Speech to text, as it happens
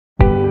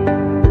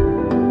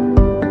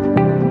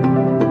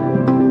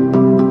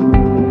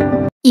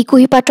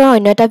eKuhipathৰ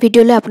অন্য এটা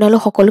ভিডিঅ'লৈ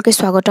আপোনালোক সকলোকে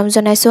স্বাগতম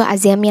জনাইছো।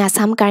 আজি আমি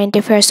আসাম কাৰেণ্ট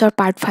এফেয়াৰ্ছৰ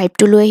পাৰ্ট 5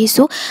 টো লৈ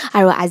আহিছো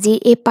আৰু আজি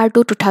এই পাৰ্টটো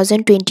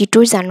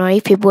 2022 জানুৱাৰী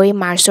ফেব্ৰুৱাৰী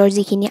মাৰ্চৰ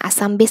যিখিনি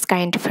আসাম বেস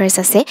কাৰেণ্ট এফেয়াৰ্ছ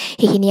আছে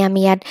সেইখিনি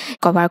আমি ইয়াত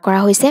কভাৰ কৰা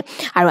হৈছে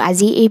আৰু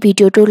আজি এই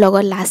ভিডিঅ'টোৰ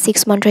লগত লাষ্ট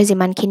 6 মান্থৰ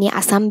যিমানখিনি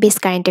আসাম বেস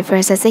কাৰেণ্ট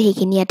এফেয়াৰ্ছ আছে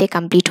সেইখিনি ইয়াতে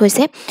কমপ্লিট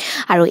হৈছে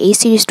আৰু এই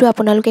সিৰিজটো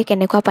আপোনালোকে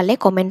কেনেকুৱা পালে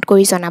কমেন্ট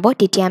কৰি জনাব,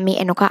 তেতিয়া আমি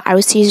এনেকুৱা আৰু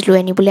সিৰিজ লৈ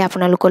আনিবলৈ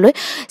আপোনালোকলৈ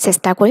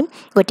চেষ্টা কৰিম।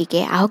 গতিকে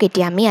আহক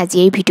এতিয়া আমি আজি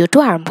এই ভিডিঅ'টো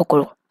আৰম্ভ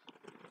কৰোঁ।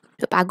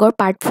 আগৰ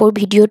পাৰ্ট 4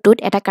 ভিডিঅ'টোত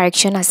এটা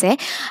কাৰেকশ্যন আছে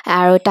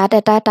আৰু তাত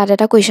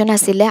এটা কোৱেশ্চন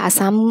আছিলে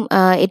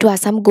এটো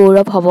আসাম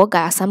গৌৰৱ হ'ব।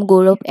 আসাম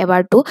গৌৰৱ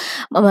এৱাৰ্ডটো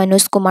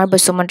মনোজ কুমাৰ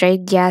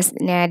বসুমতাৰীক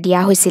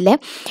দিয়া হৈছিলে।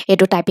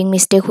 এটো টাইপিং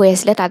মিস্টেক হৈ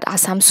আছিল, তাত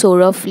আসাম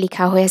সৌৰভ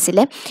লিখা হৈ আছিল।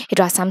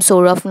 এটো আসাম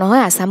সৌৰভ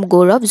নহয়, আসাম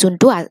গৌৰৱ,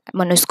 যোনটো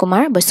মনোজ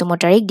কুমাৰ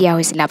বসুমতাৰীক দিয়া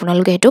হৈছিল।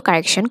 আপোনালোকে এটো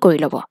কাৰেকশ্যন কৰি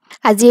ল'ব।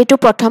 আজি এটো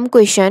প্ৰথম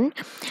question,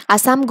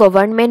 Assam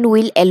government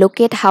will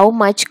এলোকেট how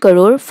mass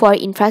crore for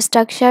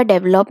infrastructure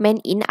development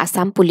in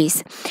Assam police.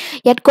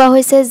 ইয়াত কোৱা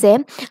হৈছে যে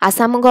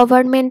আসাম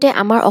গভৰ্নমেণ্টে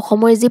আমাৰ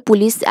অসমৰ যি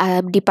পুলিচ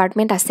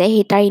ডিপাৰ্টমেণ্ট আছে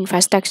সেই তাৰ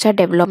ইনফ্ৰাষ্ট্ৰাকচাৰ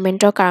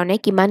ডেভেলপমেণ্টৰ কাৰণে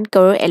কিমান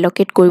crore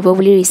এলোকেট কৰিব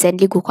বুলি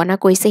ৰিসেন্টলি ঘোষণা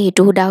কৰিছে,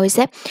 হেতু সোধা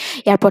হৈছে।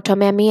 ইয়াৰ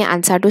প্ৰথমে আমি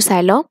আনসাৰটো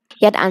চাই লওঁ।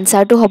 ইয়াত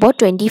আনসাৰটো হ'ব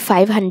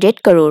 2500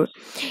 crore।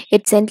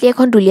 ৰিসেন্টলি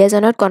এখন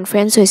দুলিয়াজানত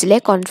কনফাৰেন্স হৈছিলে,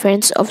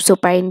 কনফাৰেন্স অফ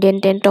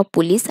সুপাৰিনটেনডেন্ট অফ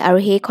পুলিচ, আৰু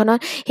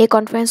সেই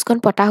কনফাৰেন্সখন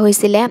পতা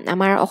হৈছিলে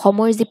আমাৰ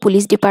অসমৰ যি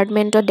পুলিচ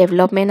ডিপাৰ্টমেণ্টৰ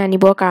ডেভেলপমেণ্ট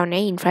আনিবৰ কাৰণে,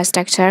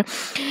 ইনফ্ৰাষ্ট্ৰাকচাৰ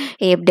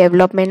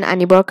ডেভেলপমেণ্ট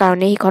আনিবৰ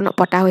কাৰণে সেইখন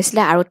পতা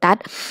হৈছিলে আৰু তাত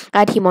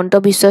হিমন্ত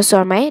বিশ্ব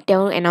শৰ্মাই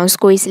তেওঁ এনাউন্স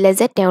কৰিছিলে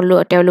যে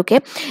তেওঁলোকে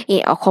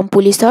অসম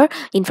পুলিচৰ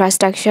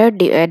ইনফ্ৰাষ্ট্ৰাকচাৰ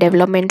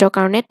ডেভেলপমেণ্টৰ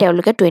কাৰণে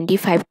তেওঁলোকে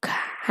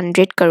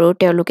 2500 crore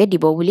তেওঁলোকে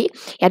দিব বুলি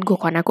ইয়াত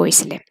ঘোষণা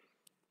কৰিছিলে।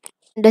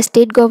 The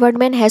state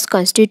government has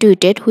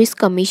constituted which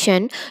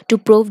commission to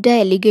probe the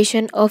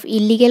allegation of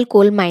illegal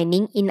coal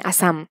mining in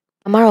Assam?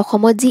 আমাৰ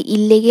অসমত যি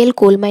ইলিগেল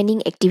কোল মাইনিং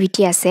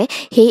এক্টিভিটি আছে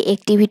সেই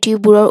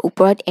এক্টিভিটিবোৰৰ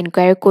ওপৰত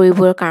এনকুৱাৰী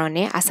কৰিবৰ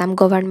কাৰণে আসাম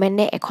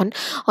গভৰ্নমেণ্টে এখন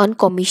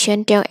কমিশ্যন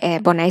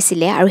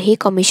বনাইছিলে আৰু সেই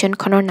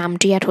কমিশ্যনখনৰ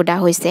নামটো ইয়াত সোধা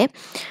হৈছে।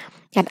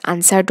 ইয়াত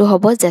আনসাৰটো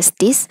হ'ব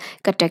জাষ্টিচ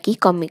কটকী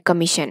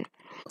কমিশ্যন।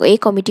 এই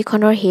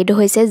কমিটিখনৰ হেড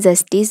হৈছে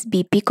জাষ্টিচ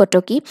বি.পি.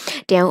 কটকী।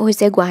 তেওঁ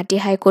হৈছে গুৱাহাটী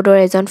হাইকোৰ্টৰ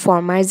এজন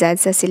ফৰ্মাৰ জাজ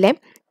আছিলে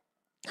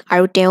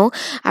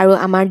আৰু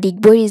আমাৰ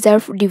ডিগবৈ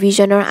ৰিজাৰ্ভ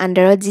ডিভিজনৰ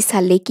আণ্ডাৰত যি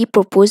চালেকি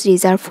প্ৰপ'জ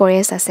ৰিজাৰ্ভ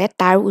ফৰেষ্ট আছে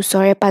তাৰ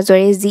ওচৰে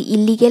পাজৰে যি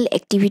ইলিগেল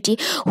এক্টিভিটি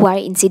হোৱাৰ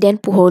ইনচিডেণ্ট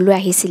পোহৰলৈ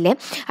আহিছিলে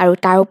আৰু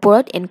তাৰ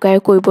ওপৰত এনকুৱাৰী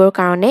কৰিবৰ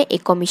কাৰণে এই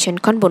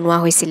কমিশ্যনখন বনোৱা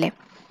হৈছিলে।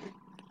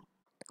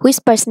 Which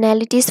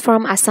personalities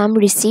from Assam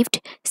received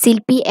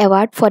শিল্পী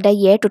award for the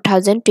year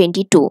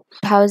 2022?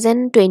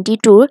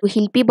 2022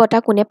 শিল্পী বঁটা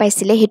কোনে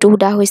পাইছিলে হেতু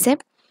সোধা হৈছে।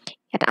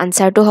 ইয়াত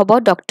আনসাৰটো হ'ব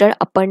ডক্টৰ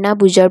অপৰ্ণা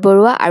বুজাৰ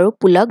বৰুৱা আৰু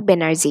পুলক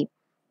বেনাৰ্জী।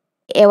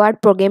 এৱাৰ্ড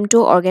প্ৰগ্ৰেমটো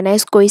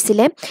অৰ্গেনাইজ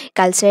কৰিছিলে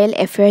কালচাৰেল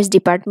এফেয়াৰ্ছ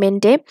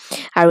ডিপাৰ্টমেণ্টে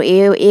আৰু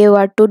এই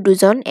এৱাৰ্ডটো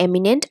দুজন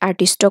এমিনেণ্ট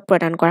আৰ্টিষ্টক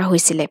প্ৰদান কৰা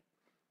হৈছিলে।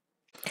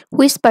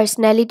 Which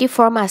personality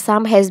from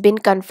Assam has been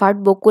conferred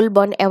বকুল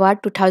বন এৱাৰ্ড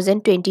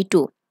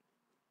 2022?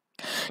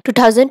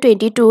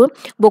 2022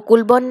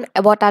 বকুল বন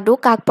বঁটাটো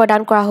কাক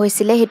প্ৰদান কৰা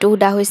হৈছিলে হেতু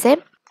সোধা হৈছে।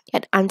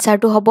 ইয়াত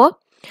আনসাৰটো হ'ব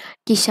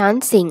কিষাণ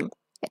সিং।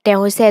 তেওঁ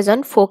হৈছে এজন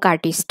ফোক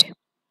artist.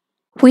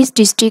 Which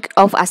district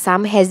of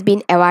Assam has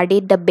been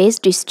awarded the best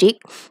district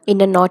in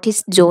the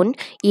Northeast Zone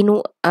in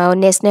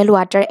National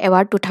Water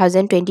Award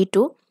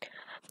 2022?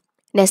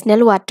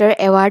 National Water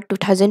Award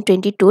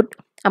 2022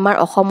 আমাৰ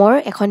অসমৰ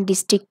এখন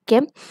ডিস্ট্ৰিক্টে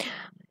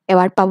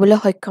এৱাৰ্ড পাবলৈ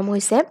সক্ষম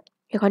হৈছে।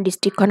 এখন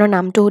ডিস্ট্ৰিক্টখনৰ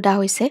নামটো সোধা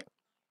হৈছে।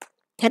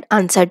 ইয়াত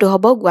আনসাৰটো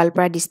হ'ব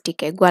গোৱালপাৰা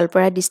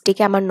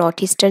ডিস্ট্ৰিক্টে আমাৰ নৰ্থ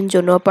ইষ্টাৰ্ণ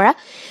জোনৰ পৰা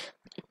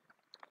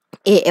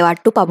এই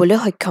এৱাৰ্ডটো পাবলৈ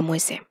সক্ষম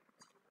হৈছে।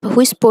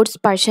 Which sports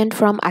person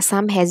from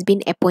Assam has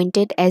been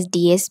appointed as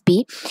DSP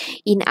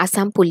in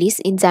Assam Police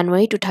in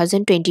January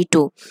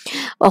 2022?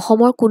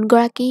 অসমৰ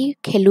কোনগৰাকী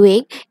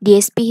খেলুৱৈক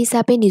DSP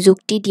হিচাপে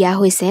নিযুক্তি দিয়া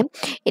হৈছে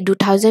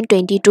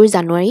 2022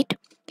 জানুৱাৰীত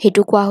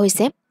হেতু কোৱা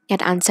হৈছে।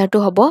 ইয়াত আনসাৰটো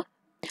হ'ব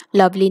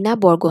লভলীনা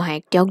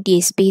বৰগোহাঁইক। তেওঁক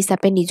DSP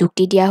হিচাপে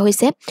নিযুক্তি দিয়া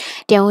হৈছে।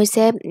 তেওঁ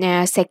হৈছে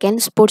সেকেণ্ড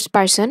স্পৰ্টছ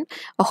পাৰ্চন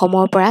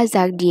অসমৰ পৰা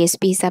যাক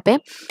DSP হিচাপে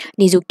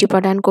নিযুক্তি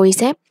প্ৰদান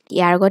কৰিছে।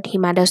 ইয়াৰ আগত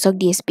হিমা দাসক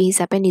DSP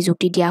হিচাপে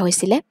নিযুক্তি দিয়া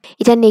হৈছিলে।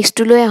 এতিয়া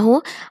নেক্সটটো লৈ আহোঁ।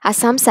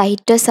 আসাম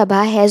সাহিত্য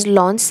সভা has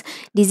launch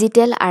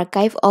digital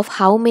archive of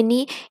how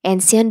many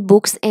ancient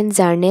books and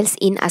Journals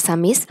in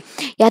Assamese.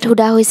 ইয়াত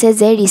সোধা হৈছে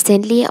যে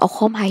ৰিচেণ্টলি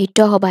অসম সাহিত্য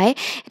সভাই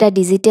এটা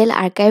ডিজিটেল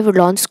আৰ্কাইভ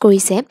লঞ্চ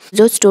কৰিছে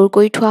য'ত ষ্ট'ৰ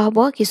কৰি থোৱা হ'ব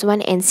কিছুমান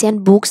এনচিয়েণ্ট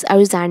বুকছ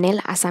আৰু জাৰ্নেল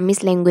আছামিজ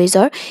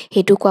লেংগুৱেজৰ,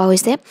 সেইটো কোৱা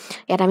হৈছে।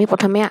 ইয়াত আমি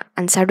প্ৰথমে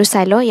আনসাৰটো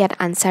চাই লওঁ। ইয়াত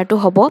আনসাৰটো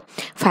হ'ব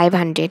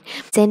 500।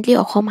 ৰিচেণ্টলি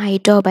অসম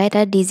সাহিত্য সভাই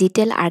এটা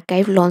ডিজিটেল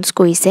আৰ্কাইভ লঞ্চ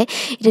কৰিছে।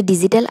 এটা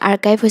ডিজিটেল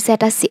আৰ্কাইভ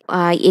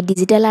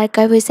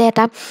হৈছে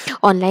এটা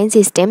অনলাইন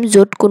চিষ্টেম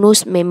য'ত কোনো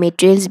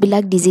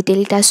মেটেৰিয়েলছবিলাক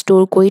ডিজিটেলি তাত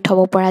ষ্ট'ৰ কৰি থ'ব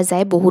পৰা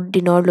যায় বহুত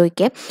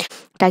দিনৰলৈকে।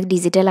 তাক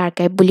ডিজিটেল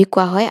আৰ্কাইভ বুলি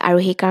কোৱা হয় আৰু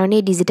সেইকাৰণে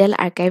ডিজিটেল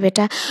আৰ্কাইভ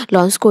এটা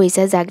লঞ্চ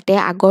কৰিছে যাতে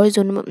আগৰ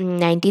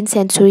 19th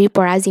চেঞ্চুৰীৰ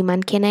পৰা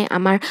যিমানখিনি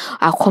আমাৰ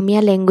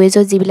অসমীয়া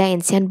লেংগুৱেজত যিবিলাক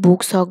এনচিয়েণ্ট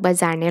বুকছ হওক বা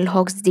জাৰ্নেল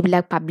হওক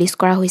যিবিলাক পাব্লিছ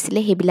কৰা হৈছিলে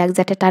সেইবিলাক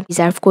যাতে তাত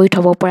ৰিজাৰ্ভ কৰি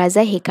থ'ব পৰা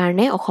যায়।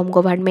 সেইকাৰণে অসম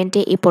গভৰ্ণমেণ্টে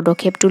এই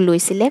পদক্ষেপটো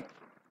লৈছিলে।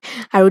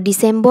 আৰু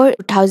ডিসেম্বৰ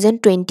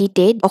 2020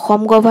 তে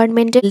Assam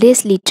গভৰ্ণমেণ্টে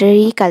list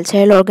literary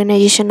cultural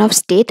organisation of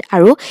state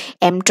আৰু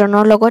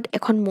এমট্ৰনৰ লগত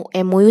এখন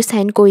MOU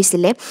সাইন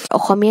কৰিছিলে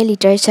অসমীয়া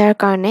লিটাৰেচাৰৰ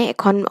কাৰণে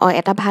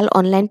এটা ভাল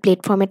অনলাইন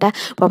প্লেটফৰ্ম এটা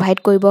প্ৰভাইড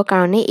কৰিবৰ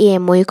কাৰণে এই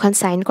MOU খন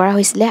সাইন কৰা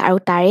হৈছিলে আৰু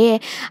তাৰে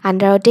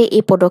আন্ডাৰতে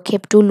এই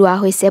পদক্ষেপটো লোৱা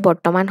হৈছে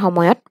বৰ্তমান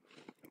সময়ত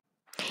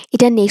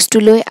এটা নেক্সট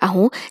লৈ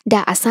আহো দা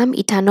Assam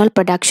ethanol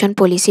production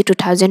policy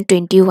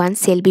 2021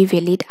 shall be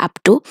valid up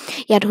to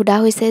ইয়াত হুদা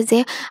হৈছে যে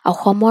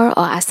অসমৰ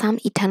আসাম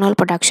ইথানল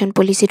প্ৰডাকশন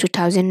পলিচি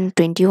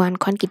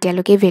 2021 খন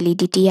কেতিয়ালৈকে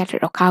ভ্যালিডিটি ইয়াত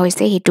ৰখা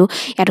হৈছে হেতু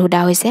ইয়াত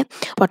হুদা হৈছে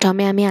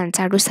প্ৰথমে আমি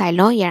আনসাৰটো চাই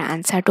লওঁ ইয়াৰ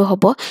আনসাৰটো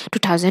হ'ব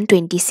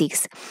 2026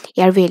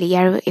 ইয়াৰ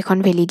এখন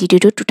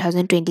ভ্যালিডিটিটো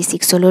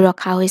 2026 লৈ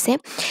ৰখা হৈছে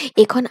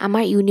এখন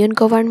আমাৰ ইউনিয়ন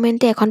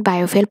গভৰ্ণমেণ্টে এখন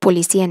বায়োফুয়েল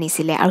পলিচি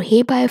আনিছিলে আৰু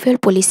সেই বায়োফুয়েল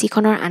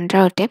পলিচিখনৰ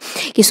আন্ডাৰতে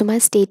কিছুমান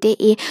ষ্টেটে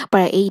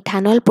এই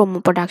ইথানল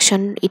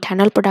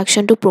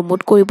প্ৰডাকশনটো প্ৰমোট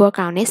কৰিবৰ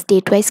কাৰণে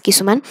ষ্টেট ওয়াইজ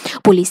কিছুমান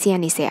পলিচি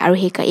আনিছে আৰু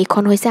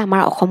এইখন হৈছে আমাৰ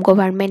অসম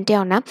গভৰ্ণমেণ্টে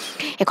অনা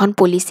এখন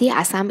policy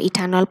Assam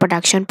ethanol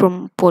production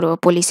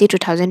policy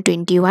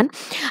 2021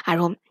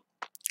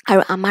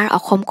 আৰু আমাৰ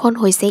অসমখন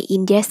হৈছে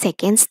ইণ্ডিয়াৰ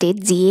সেকেন্ড ষ্টেট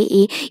যিয়ে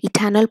এই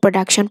ইথানল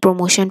প্ৰডাকশন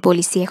প্ৰমোশন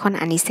পলিচি এখন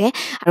আনিছে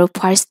আৰু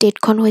ফাৰ্ষ্ট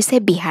ষ্টেটখন হৈছে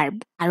বিহাৰ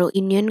আৰু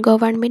ইউনিয়ন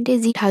গভৰ্ণমেণ্টে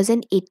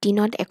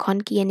 2018 ত এখন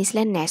কি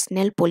আনিছিলে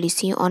নেশনেল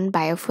পলিচি অন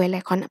বায়োফুয়েল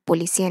এখন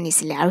পলিচি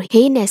আনিছিলে আৰু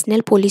সেই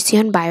নেশনেল পলিচি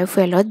অন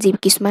বায়োফুয়েলত যি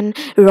কিছুমান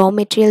ৰ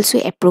মেটেৰিয়েলছো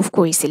এপ্ৰুভ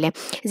কৰিছিলে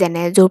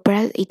যেনে যৰ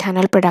পৰা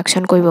ইথানল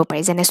প্ৰডাকশন কৰিব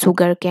পাৰি যেনে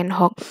সুগাৰ কেন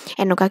হক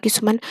এনেকুৱা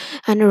কিছুমান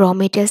ৰ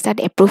মেটেৰিয়েলছ তাত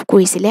এপ্ৰুভ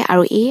কৰিছিলে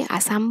আৰু এই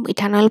আসাম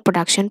ইথানল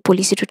প্ৰডাকশন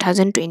পলিচি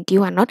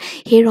 2021 ত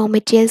সেই ৰ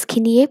মেটেৰিয়েলছ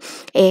খিনিয়ে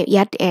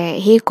ইয়াত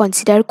হে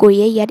কনসিডাৰ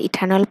কৰিয়ে ইয়াত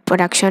ইথানল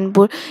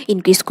প্ৰডাকশনবোৰ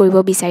ইনক্ৰিজ কৰিব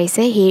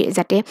বিচাৰিছে হে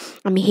যাতে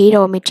আমি সেই ৰ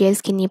মেটেৰিয়েলছ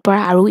খিনিৰ পৰা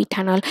আৰু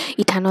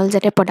ইথানল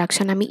যাতে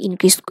প্ৰডাকশন আমি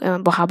ইনক্ৰিজ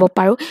বঢ়াব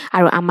পাৰো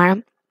আৰু আমাৰ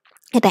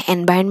এটা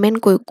এনভায়ৰনমেন্ট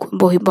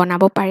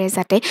বনাব পাৰে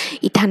যাতে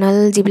ইথানল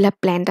যিবিলাক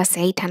প্ল্যান্ট আছে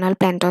ইথানল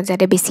প্ল্যান্টত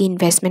যাতে বেছি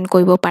ইনভেষ্টমেন্ট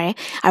কৰিব পাৰে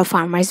আৰু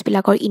ফাৰ্মাৰ্স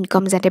বিলাকৰ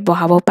ইনকাম যাতে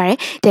বঢ়াব পাৰে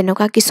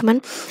তেনেকুৱা কিছুমান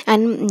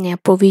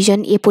প্ৰভিজন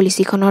এই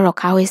পলিচিখনৰ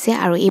ৰখা হৈছে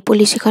আৰু এই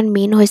পলিচিখন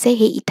মেইন হৈছে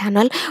সেই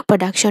ইথানল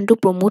প্ৰডাকশনটো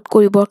প্ৰমোট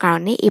কৰিবৰ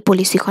কাৰণে এই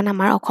পলিচিখন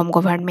আমাৰ অসম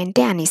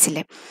গভৰ্ণমেণ্টে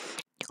আনিছিলে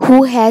who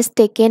has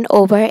taken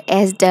over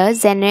as the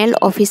General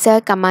Officer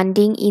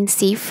Commanding in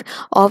Chief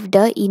of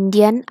the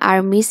Indian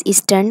Army's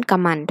Eastern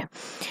Command.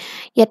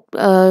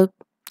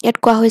 ইয়াত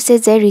কোৱা হৈছে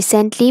যে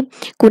ৰিসেন্টলি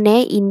কোনে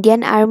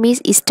ইণ্ডিয়ান আৰ্মিজ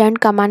ইষ্টাৰ্ণ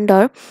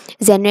কমাণ্ডৰ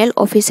general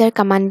officer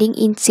commanding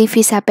in chief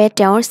হিচাপে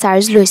তেওঁৰ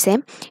চাৰ্জ লৈছে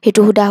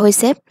হেতু হুদা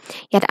হৈছে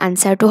ইয়াত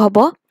আনসাৰটো হ'ব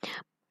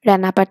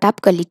ৰাণা প্ৰতাপ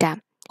কলিতা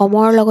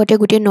অমৰ লগতে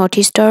গোটেই নৰ্থ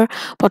ইষ্টৰ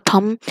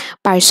প্ৰথম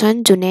পাৰ্সন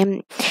যোনে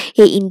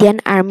এই ইণ্ডিয়ান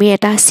আৰ্মিৰ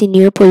এটা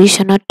সিনিয়ৰ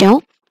পজিশনত তেওঁ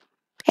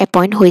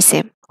এপইন্ট হৈছে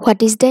What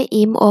is the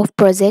aim of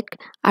project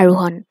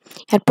আৰোহণ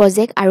ইয়াত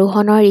project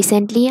আৰোহণৰ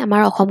ৰিসেন্টলি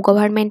আমাৰ অসম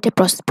গভৰ্ণমেণ্টে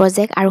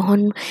project আৰোহণ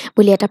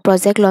বুলি এটা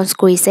project লঞ্চ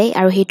কৰিছে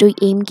আৰু হেতু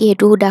aim কি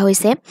হেতু হুদা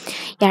হৈছে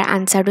ইয়াৰ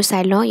আনসাৰটো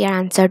চাই লওঁ ইয়াৰ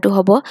আনসাৰটো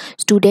হ'ব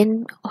ষ্টুডেন্ট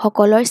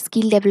সকলৰ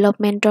স্কিল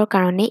ডেভেলপমেন্টৰ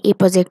কাৰণে এই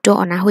প্ৰজেক্টটো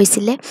অনা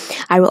হৈছিলে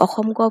আৰু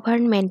অসম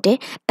গভৰ্ণমেণ্টে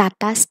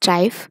টাটা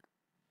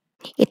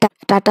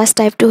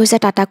ষ্টাইফটো হৈছে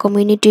টাটা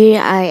কমিউনিটিৰ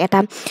এটা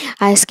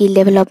স্কিল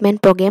ডেভেলপমেন্ট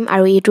প্ৰগ্ৰাম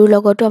আৰু এইটোৰ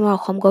লগতো আমাৰ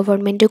অসম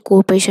গভৰ্ণমেণ্টে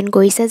কোঅপাৰেচন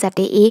কৰিছে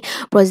যাতে এই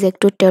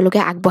প্ৰজেক্টটো তেওঁলোকে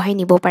আগবঢ়াই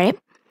নিব পাৰে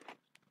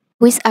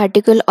Which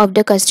article of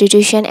the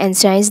Constitution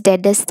enshrines that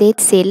the state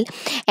shall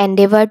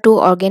endeavor to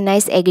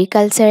organize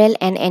agricultural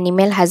and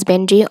animal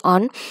husbandry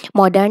on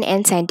modern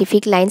and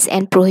scientific lines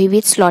and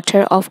prohibit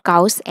slaughter of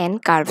cows and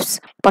calves?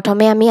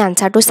 প্ৰথমে আমি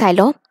আনসাৰটো চাই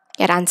লওঁ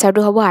ইয়াৰ আনসাৰটো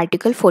হ'ব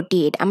আৰ্টিকল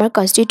 48 আমাৰ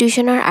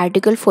কনস্টিটিউশনৰ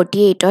আৰ্টিকল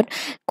 48 ত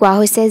কোৱা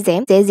হৈছে যে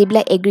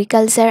যিবিলাক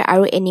এগ্ৰিকালচাৰ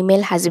আৰু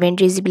এনিমেল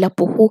হাজবেণ্ডৰী যিবিলাক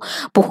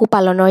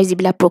পশুপালনৰ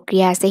যিবিলাক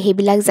প্ৰক্ৰিয়া আছে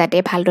সেইবিলাক যাতে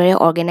ভালদৰে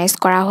অৰ্গানাইজ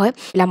কৰা হয়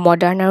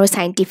মডাৰ্ন আৰু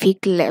সাইন্টিফিক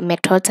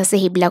মেথডছ আছে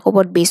সেইবিলাক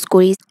ওপৰত বেছ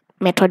কৰি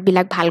মেথড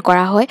বিলাক ভাল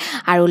কৰা হয়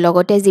আৰু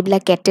লগতে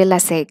যিবিলাক কেটেল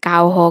আছে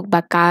কাউ হক বা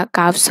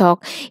কাভছ হক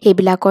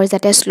সেইবিলাকৰ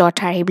যাতে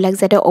স্লটাৰ সেইবিলাক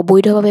যাতে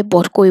অবৈধভাৱে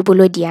বধ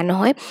কৰিবলৈ দিয়া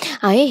নহয়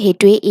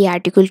হেতুৱে এই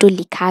আৰ্টিকলটো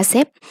লিখা আছে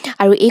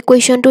আৰু এই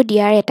কোৱেশ্চনটো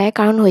দিয়াৰ এটাই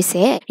কাৰণ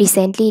হৈছে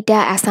ৰিসেন্টলি এটা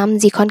আসাম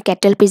যিখন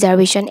কেটেল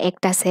প্ৰিজাৰ্ভেশ্যন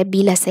এক্ট আছে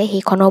বিল আছে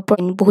সেইখনৰ ওপৰত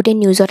বহুতে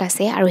নিউজত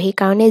আছে আৰু সেই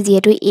কাৰণে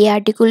যেহেতু এই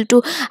আৰ্টিকলটো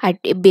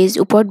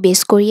ওপৰত বেছ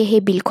কৰি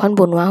সেই বিলখন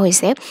বনোৱা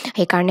হৈছে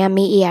সেই কাৰণে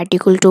আমি এই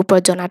আৰ্টিকলটোৰ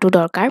ওপৰত জনাটো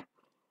দৰকাৰ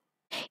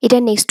Ita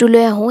next to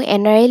ahu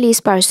NRL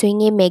is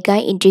pursuing a mega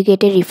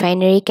integrated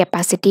refinery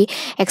capacity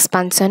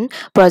expansion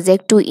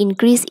project to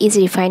increase its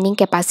refining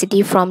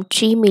capacity from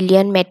 3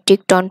 million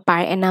metric ton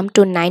per annum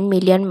to 9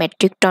 million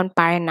metric ton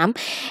per annum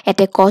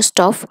at a cost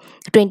of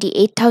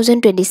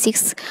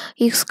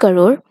 28,026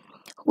 crore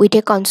with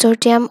a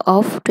consortium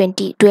of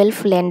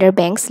 12 lender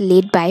banks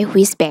led by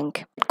which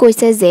bank?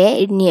 কৈছে যে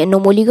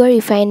নমলিগড়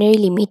refinery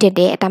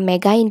লিমিটেডে এটা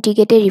mega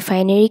integrated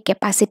refinery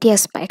capacity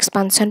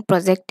expansion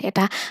project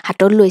এটা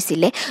হাতত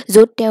লৈছিলে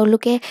য'ত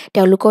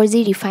তেওঁলোকৰ যি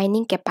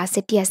ৰিফাইনিং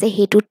কেপাচিটি আছে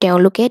সেইটো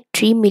তেওঁলোকে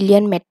 3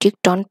 মিলিয়ন মেট্ৰিক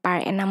টন পাৰ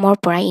এনামৰ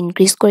পৰা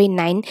ইনক্ৰিজ কৰি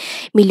 9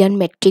 মিলিয়ন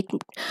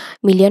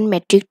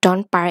মেট্ৰিক টন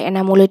পাৰ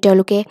এনামলৈ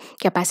তেওঁলোকে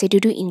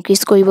কেপাচিটিটো ইনক্ৰিজ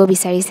কৰিব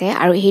বিচাৰিছে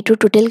আৰু সেইটো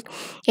টোটেল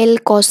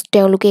কষ্ট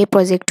তেওঁলোকে এই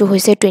প্ৰজেক্টটো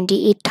হৈছে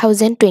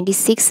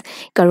 28,026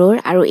 crore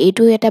আৰু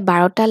এইটো এটা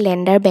 12টা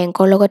লেণ্ডাৰ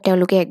বেংকৰ লগত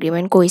তেওঁলোকে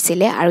এগ্ৰিমেণ্ট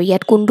কৰিছিলে আৰু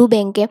ইয়াত কোনটো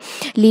বেংকে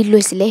লিড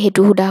লৈছিলে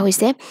সেইটো সোধা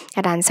হৈছে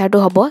ইয়াত আনসাৰটো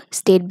হ'ব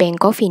state bank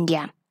of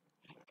India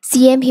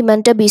CM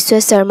Himanta Biswa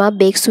Sharma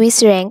breaks which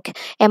rank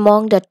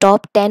among the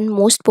top 10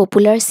 most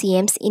popular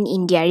CMs in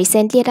India.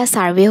 Recently, এটা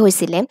survey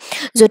হৈছিলে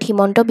য'ত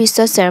Himanta Biswa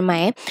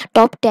শৰ্মায়ে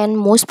top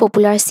 10 most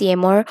popular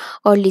CMৰ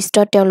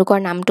লিষ্টত তেওঁলোকৰ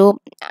নামটো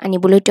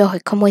আনিবলৈ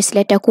সক্ষম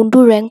হৈছিলে তেওঁ কোনটো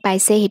ৰেংক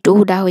পাইছে হেতু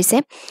সোধা হৈছে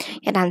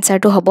ইয়াত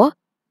আনসাৰটো হ'ব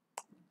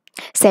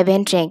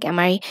 7th rank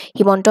আমাৰ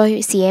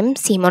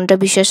হিমন্ত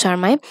বিশ্ব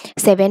শৰ্মাই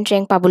 7th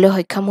rank পাবলৈ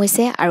সক্ষম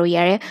হৈছে আৰু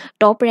ইয়াৰে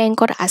টপ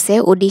ৰেংকত আছে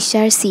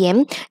ওডিশাৰ CM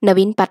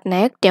নবীন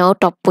পাটনায়ক তেওঁ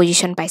টপ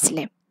পজিশন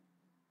পাইছিলে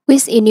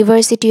Which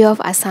University of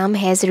Assam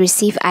has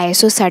received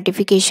ISO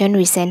certification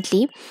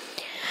recently?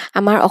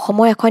 আমাৰ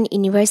অসমৰ এখন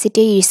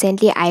ইউনিভাৰ্সিটি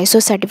ৰিসেন্টলি ISO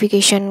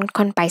সাৰ্টিফিকেশন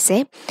খন পাইছে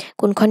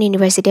কোনখন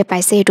ইউনিভাৰ্সিটি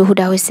পাইছে এটো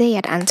হুদা হৈছে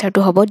ইয়াত আনসাৰটো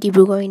হ'ব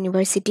ডিব্ৰুগড়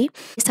ইউনিভাৰ্সিটি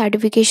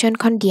সাৰ্টিফিকেশন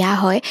খন দিয়া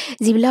হয়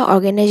যিবিলা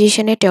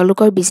অৰ্গানাইজেচনে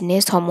তেওঁলোকৰ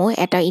বিজনেস সমূহ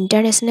এটা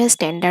ইন্টাৰনেশনাল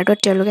ষ্টেণ্ডাৰ্ডত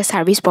তেওঁলোকে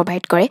সাৰ্ভিস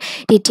প্ৰভাইড কৰে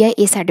তেতিয়া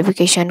এই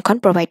সাৰ্টিফিকেশন খন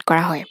প্ৰভাইড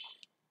কৰা হয়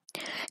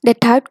The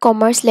third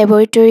Commerce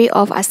Laboratory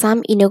of Assam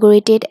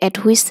inaugurated at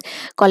which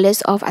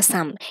College of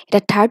Assam?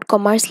 The third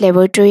Commerce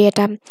Laboratory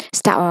এটা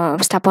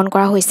স্থাপন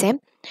কৰা হৈছে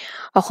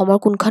অসমৰ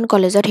কোনখন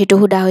কলেজত হেতু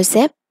হুদা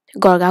হৈছে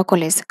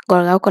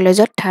গড়গাঁও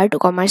কলেজত থাৰ্ড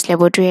কমাৰ্চ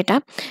ল্যাবৰেটৰী এটা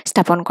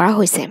স্থাপন কৰা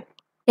হৈছে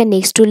The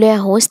next to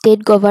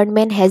state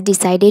government has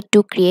decided to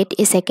create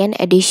a second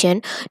addition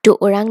to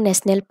Orang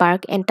National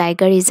Park and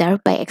Tiger Reserve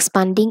by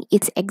expanding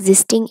its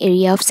existing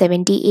area of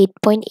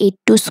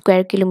 78.82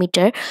 square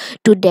kilometer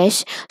to dash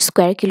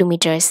square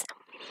kilometers.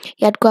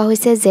 ইয়াত কোৱা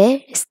হৈছে যে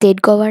state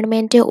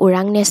গভৰ্ণমেণ্টে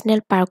Orang national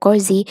পাৰ্কৰ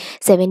যি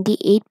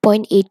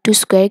 78.82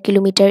 square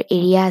kilometre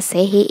area আছে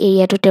সেই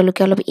এৰিয়াটো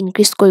তেওঁলোকে অলপ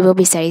ইনক্ৰিজ কৰিব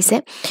বিচাৰিছে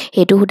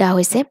হেতু হুদা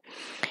হৈছে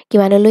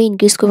কিমানলৈ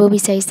ইনক্ৰিজ কৰিব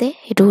বিচাৰিছে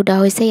হেতু হুদা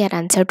হৈছে ইয়াত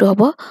আনসাৰটো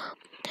হ'ব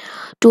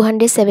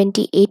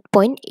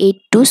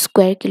 278.82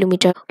 square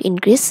kilometer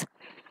increase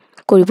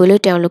কৰিবলৈ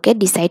তেওঁলোকে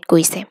ডিসাইড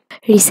কৰিছে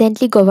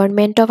Recently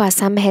government of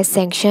Assam has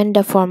sanctioned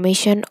the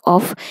formation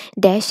of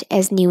dash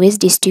as newest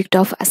district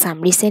of Assam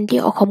Recently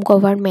Assam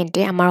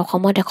গভৰ্ণমেণ্টে আমাৰ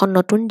অসমত এখন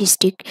নতুন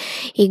ডিস্ট্ৰিক্ট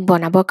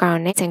বনাবৰ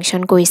কাৰণে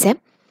sanction কৰিছে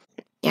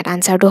ইয়াত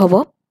আনসাৰটো হ'ব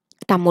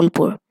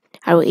তামুলপুৰ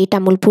আৰু এই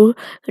তামুলপুৰ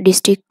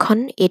ডিস্ট্ৰিক্টখন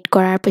এড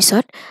কৰাৰ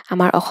পিছত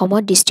আমাৰ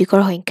অসমত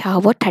ডিস্ট্ৰিক্টৰ সংখ্যা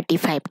হ'ব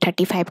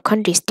 35 খন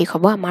ডিস্ট্ৰিক্ট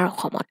হ'ব আমাৰ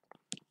অসমত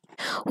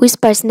Which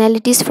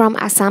personalities from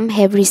Assam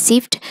have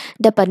received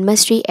the Padma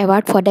Shri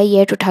Award for the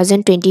year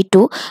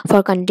 2022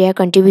 for their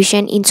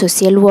contribution in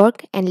social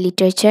work and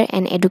literature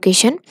and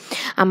education?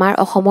 Amar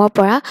Ohomor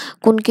pora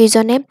kun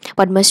keijone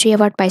Padma Shri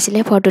Award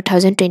paisile for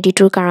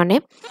 2022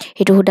 karone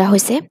hetu huda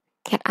hoise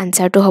ইয়াত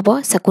আনসাৰটো হ'ব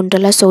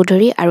শকুন্তলা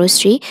চৌধুৰী আৰু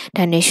শ্ৰী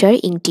ধনেশ্বৰ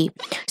ইংতি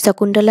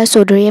শকুন্তলা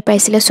চৌধুৰীয়ে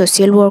পাইছিলে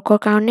social ওয়াৰ্কৰ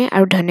কাৰণে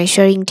আৰু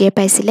ধনেশ্বৰ ইংতিয়ে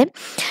পাইছিলে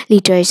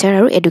literature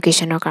আৰু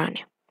এডুকেশ্যনৰ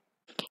কাৰণে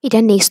Ita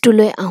next to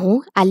লৈ আহো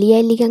আলি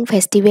আই Ligang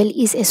festival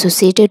is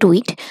associated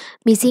with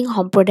Mising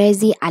সম্প্ৰদায়ৰ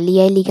যি আলি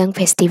আই লিগাং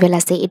ফেষ্টিভেল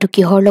আছে এটো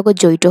কিহৰ লগত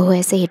জড়িত হৈ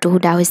আছে হেতু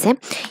হুদা হৈছে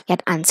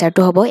ইয়াত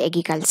আনসাৰটো হ'ব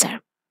agriculture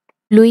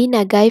Louis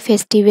Nagai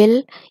festival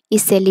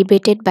is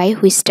সেলিব্ৰেটেড by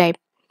which tribe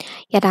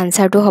ইয়াত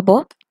আনসাৰটো হ'ব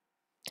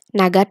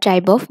Naga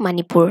tribe of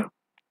Manipur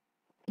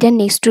Ita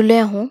next to লৈ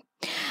আহো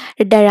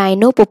The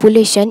rhino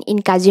population in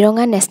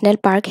Kaziranga National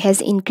Park has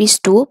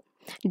increased to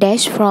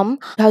dash from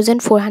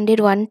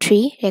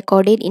 1413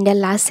 recorded in the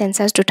last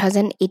census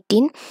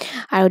 2018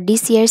 and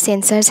this year's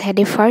census had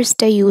a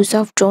first use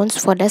of drones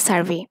for the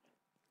survey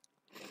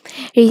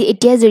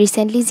এতিয়া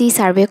recently যি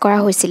survey কৰা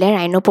হৈছিল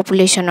rhino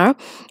পপুলেশনৰ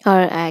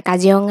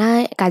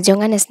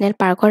Kaziranga national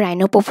পাৰ্কৰ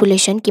rhino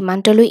population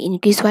কিমানলৈ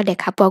increase হোৱা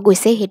দেখা পোৱা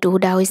গৈছে হেতু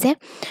হুদা হৈছে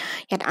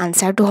ইয়াত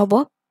আনসাৰটো হ'ব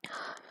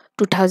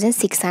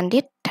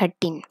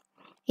 2613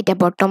 এটা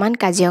বৰ্তমান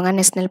কাজিৰঙা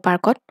নেশ্যনেল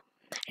পাৰ্কত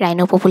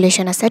Rhino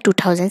population আছে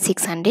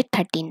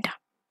 2613 টা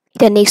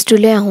The next to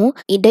লৈ আহো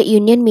the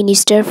Union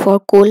Minister for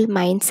Coal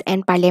Mines and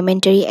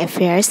Parliamentary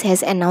Affairs has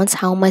announced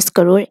how much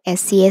crore as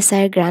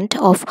CSR grant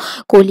of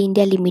Coal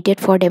India Limited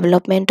for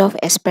development of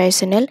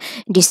aspirational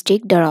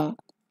district Darong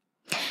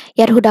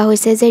ইয়াত হুদা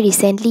হৈছে যে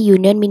recently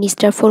union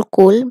minister for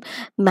coal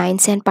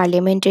mines and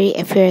parliamentary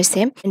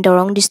এফেয়াৰ্ছে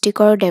Darrang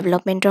ডিস্ট্ৰিক্টৰ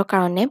ডেভেলপমেণ্টৰ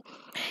কাৰণে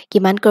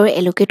কিমান কৰ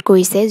এলোকেট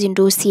কৰিছে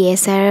যোনটো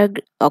CSR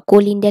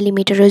Coal India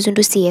লিমিটেডৰ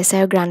যোনটো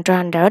CSR গ্ৰান্টৰ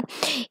আন্ডাৰত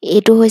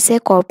এটো হৈছে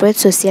কৰ্পোৰেট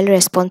সোশ্যাল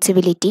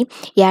ৰেসপন্সিবিলিটি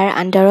ইয়াৰ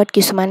আন্ডাৰত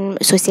কিছুমান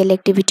সোশ্যাল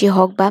এক্টিভিটি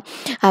হক বা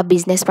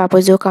বিজনেস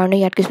পাৰপজৰ কাৰণে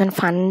ইয়াত কিছুমান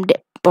ফান্ড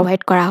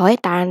প্ৰভাইড কৰা হয়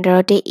তাৰ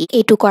আন্ডাৰতে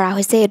এটো কৰা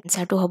হৈছে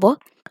আনসাৰটো হ'ব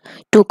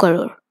 2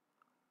 crore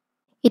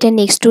এতিয়া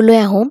নেক্সট লৈ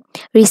আহোঁ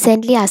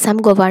recently Assam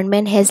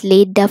government has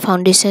laid the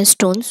foundation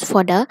stones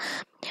for the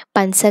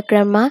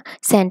পাঞ্চকৰ্মা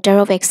centre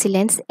of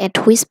excellence at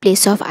which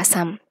place of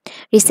Assam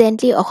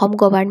recently Assam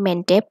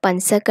গভৰ্ণমেণ্টে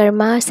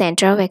পাঞ্চকৰ্মা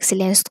centre of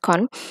এক্সিলেঞ্চখন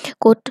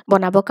ক'ত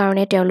বনাবৰ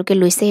কাৰণে তেওঁলোকে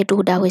লৈছে সেইটো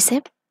সোধা হৈছে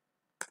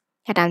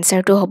ইয়াত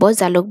আনচাৰটো হ'ব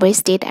জালুকবাৰী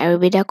ষ্টেট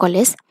আয়ুৰ্বেদা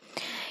কলেজ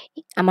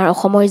আমাৰ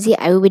অসমৰ যি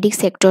আয়ুৰ্বেদিক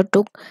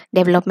ছেক্টৰটোক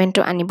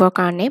ডেভেলপমেণ্টটো আনিবৰ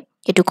কাৰণে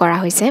এইটো কৰা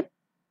হৈছে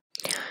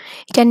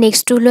এতিয়া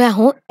নেক্সটটো লৈ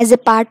আহোঁ as a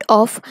part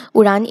of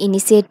Udaan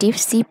initiative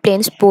C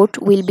planes port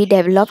will be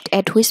developed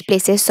at which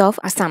places of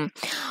Assam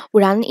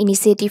Udaan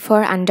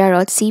ইনিচিয়েটিভৰ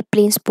আণ্ডাৰত চি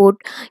প্লেনছ পৰ্ট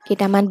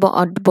কেইটামান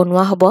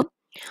বনোৱা হ'ব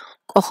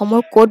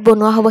অসমৰ ক'ত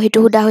বনোৱা হ'ব সেইটো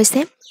সোধা হৈছে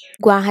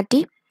গুৱাহাটী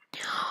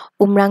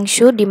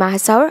উমৰাংচু ডিমা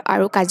হাছাও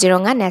আৰু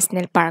কাজিৰঙা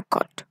নেশ্যনেল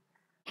পাৰ্কত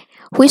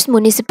হুইচ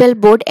মুনিচিপেল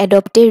বোৰ্ড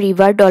এডপ্টে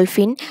ৰিভাৰ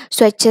ডলফিন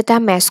স্বচ্ছতা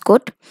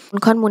মেস্কট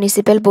কোনখন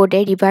মুনিচিপেল বোৰ্ডে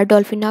ৰিভাৰ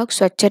ডলফিনক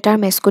স্বচ্ছতাৰ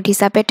মেস্কট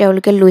হিচাপে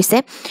তেওঁলোকে লৈছে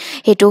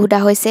সেইটো সোধা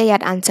হৈছে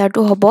ইয়াত আনচাৰটো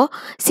হ'ব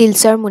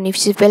শিলচৰ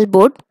মুনিচিপেল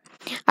বোৰ্ড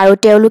আৰু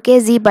তেওঁলোকে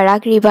যি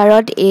বাৰাক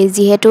ৰিভাৰত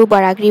যিহেতু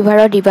বাৰাক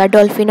ৰিভাৰত ৰিভাৰ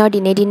ডলফিনৰ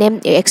দিনে দিনে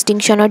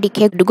এক্সটিংশ্যনৰ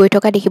দিশে গৈ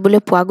থকা দেখিবলৈ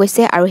পোৱা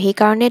গৈছে আৰু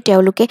সেইকাৰণে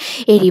তেওঁলোকে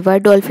এই ৰিভাৰ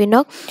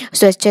ডলফিনক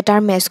স্বচ্ছতাৰ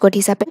মেস্কট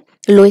হিচাপে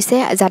লৈছে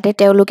যাতে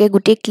তেওঁলোকে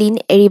গোটেই ক্লিন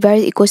ৰিভাৰ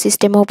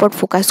ইক'চিষ্টেমৰ ওপৰত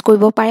ফ'কাছ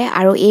কৰিব পাৰে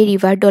আৰু এই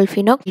ৰিভাৰ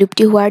ডলফিনক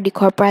বিলুপ্তি হোৱাৰ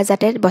দিশৰ পৰা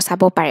যাতে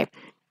বচাব পাৰে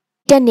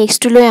এতিয়া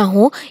নেক্সট লৈ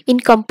আহোঁ in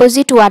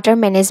composite water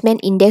management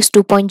index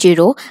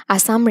 2.0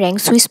 Assam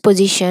ranks which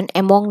position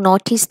among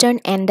north eastern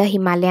and the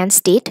Himalayan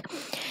state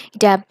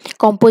এতিয়া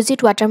কম্প'জিট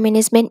ৱাটাৰ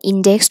মেনেজমেণ্ট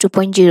ইণ্ডেক্স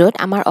 2.0ত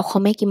আমাৰ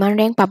অসমে কিমান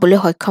ৰেংক পাবলৈ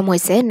সক্ষম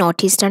হৈছে নৰ্থ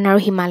ইষ্টাৰ্ণ আৰু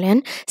হিমালয়ান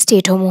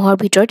ষ্টেটসমূহৰ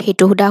ভিতৰত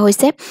সেইটো সোধা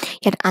হৈছে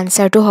ইয়াত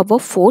আনচাৰটো হ'ব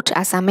 4th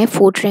আসামে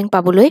 4th ৰেংক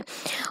পাবলৈ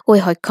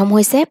সক্ষম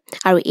হৈছে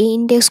আৰু এই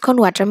ইণ্ডেক্সখন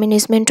ৱাটাৰ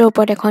মেনেজমেণ্টৰ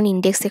ওপৰত এখন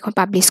ইণ্ডেক্স এখন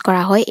পাব্লিছ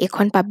কৰা হয়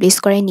এইখন পাব্লিছ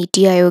কৰে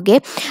নীতি আয়োগে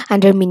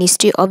আণ্ডাৰ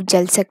মিনিষ্ট্ৰী অফ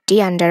জল শক্তি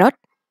আণ্ডাৰত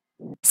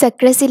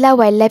Sakrasila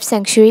Wildlife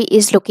Sanctuary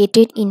is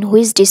located in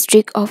which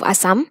district of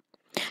Assam?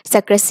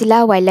 Sakrasila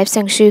Wildlife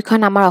Sanctuary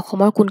খন আমাৰ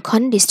অসমৰ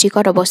কোনখন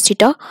ডিষ্ট্ৰিক্টত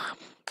অৱস্থিত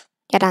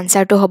ইয়াত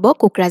আনচাৰটো হ'ব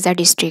Kokrajhar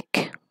district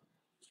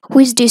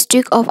Which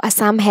district of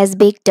Assam has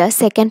bagged the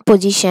second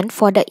position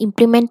for the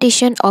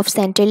implementation of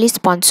centrally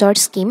sponsored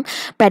scheme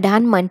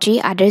Pradhan Mantri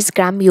Adarsh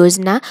Gram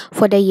Yojana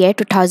for the year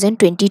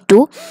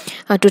 2022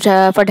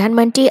 Pradhan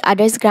Mantri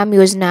Adarsh Gram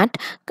Yojana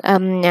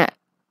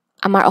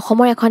আমাৰ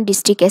অসমৰ এখন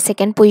ডিষ্ট্ৰিক্টে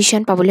ছেকেণ্ড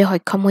পজিশ্যন পাবলৈ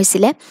সক্ষম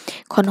হৈছিলে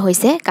খন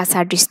হৈছে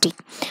Cachar district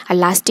আৰু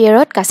last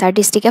ইয়েৰত Cachar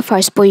ডিষ্ট্ৰিক্টে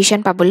first position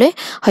পাবলৈ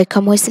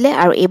সক্ষম হৈছিলে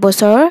আৰু এই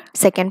বছৰৰ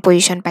ছেকেণ্ড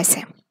পজিশ্যন পাইছে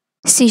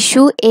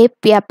শিশু a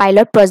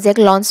pilot project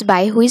launch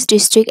by which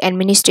district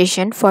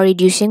administration for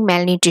reducing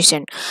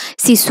মেলনিউট্ৰিশ্যন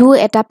শিশু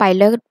এটা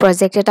পাইলট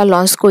প্ৰজেক্ট এটা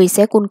লঞ্চ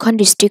কৰিছে কোনখন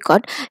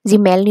ডিষ্ট্ৰিক্টত যি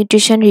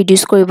মেলনিউট্ৰিশ্যন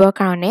ৰিডিউচ কৰিবৰ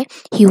কাৰণে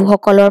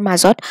শিশুসকলৰ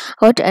মাজত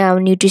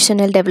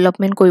নিউট্ৰিশ্যনেল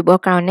ডেভেলপমেণ্ট কৰিবৰ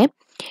কাৰণে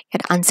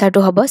ইয়াত আনচাৰটো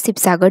হ'ব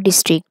শিৱসাগৰ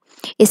ডিষ্ট্ৰিক্ট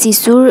এই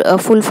শিশুৰ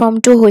ফুল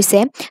ফৰ্মটো হৈছে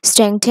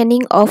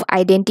strengthening of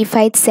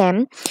identified same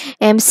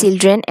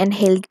children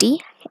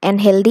and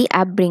healthy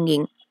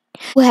আপব্ৰিংগিং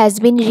who has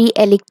been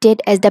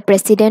re-elected as the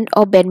president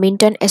of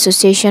Badminton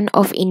Association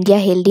of India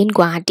held in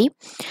Guwahati.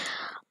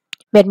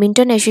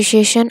 Badminton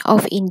Association of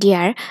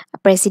Indiaৰ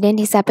president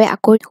হিচাপে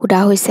আকৌ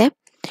সোধা হৈছে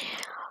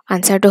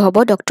আনচাৰটো হ'ব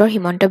ডক্টৰ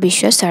হিমন্ত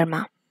বিশ্ব শৰ্মা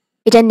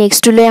এটা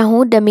নেক্সট লৈ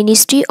আহোঁ the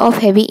ministry of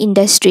heavy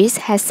industries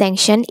has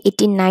sanction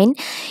 89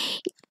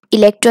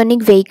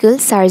 electronic vehicle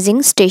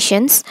charging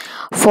stations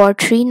for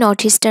 3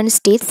 northeastern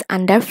states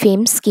under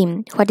FAME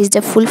scheme. What is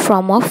the full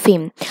form of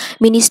FAME?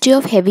 Ministry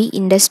of Heavy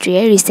Industry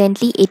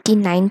recently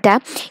 89টা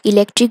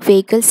electric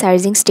vehicle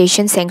charging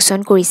station sanction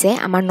কৰিছে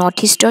আমাৰ north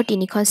ইষ্টৰ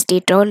তিনিখন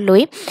ষ্টেটৰ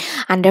লৈ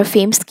under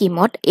FAME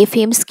স্কিমত এই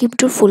FAME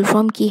স্কিমটোৰ ফুল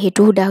form কি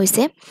হেতু সোধা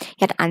হৈছে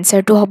ইয়াত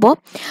আনচাৰটো হ'ব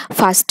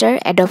faster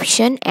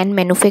adoption and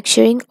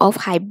manufacturing of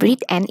hybrid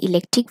and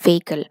electric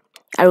vehicle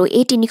আৰু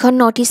এই তিনিখন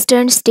নৰ্থ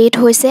ইষ্টাৰ্ণ ষ্টেট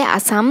হৈছে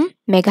আসাম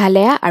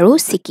মেঘালয় আৰু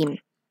Sikkim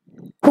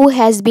who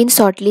has been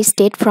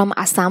shortlisted from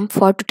Assam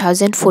for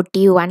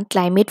 2041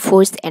 climate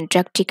force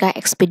Antarctica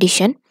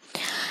expedition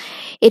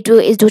etu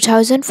is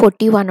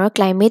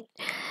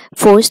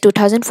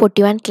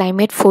 2041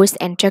 climate force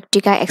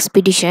Antarctica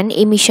expedition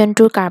এই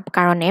মিশনটোৰ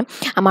কাৰণে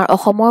আমাৰ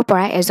অসমৰ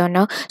পৰা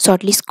এজনক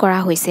shortlist কৰা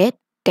হৈছে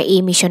এই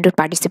মিশনটোত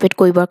পাৰ্টিসিপেট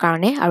কৰিবৰ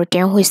কাৰণে আৰু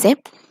তেওঁ হৈছে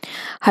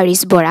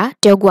হৰিশ বৰা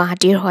তেওঁ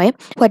গুৱাহাটীৰ হয়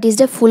what is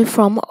the full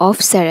form of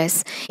সাৰাছ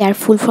year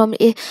full form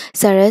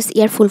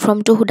ইয়াৰ ফুল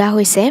ফৰ্মটো সোধা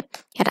হৈছে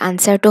ইয়াৰ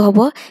আনচাৰটো হ'ব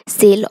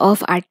cell of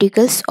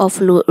articles of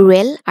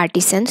rural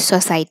আৰ্টিসান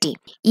society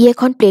ই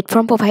এখন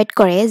প্লেটফৰ্ম প্ৰভাইড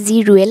কৰে যি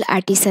ৰুৰেল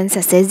আৰ্টিসানছ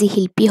আছে যি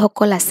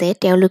শিল্পীসকল আছে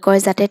তেওঁলোকৰ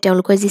যাতে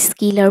তেওঁলোকৰ যি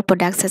স্কিল আৰু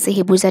প্ৰডাক্টছ আছে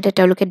সেইবোৰ যাতে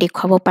তেওঁলোকে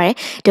দেখুৱাব পাৰে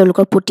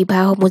তেওঁলোকৰ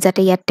প্ৰতিভাসমূহ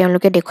যাতে ইয়াত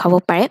তেওঁলোকে দেখুৱাব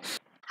পাৰে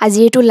আজি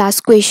এটো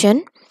last question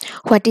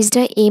What is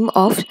the aim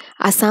of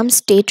Assam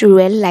State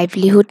Rural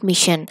Livelihood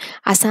Mission?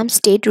 Assam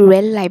State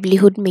Rural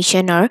Livelihood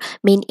Mission or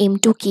main aim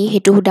to ki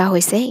hetu huda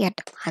hoise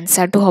yat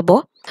answer to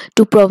hobo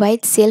to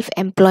provide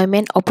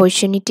self-employment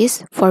opportunities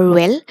for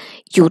rural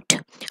youth.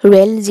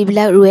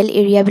 Rural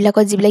area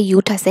bilakot jibla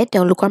youth ase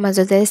তেওঁলোকৰ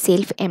মাজত যে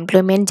self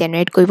employment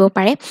generate কৰিব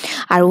পাৰে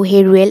আৰু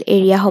সেই rural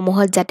area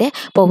সমূহত যাতে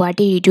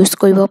poverty reduce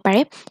কৰিব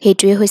পাৰে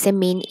হেতুৱে হৈছে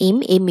মেইন aim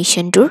এই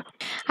মিশনটোৰ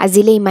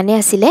আজিলে ইমানে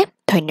আছিলে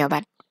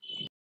ধন্যবাদ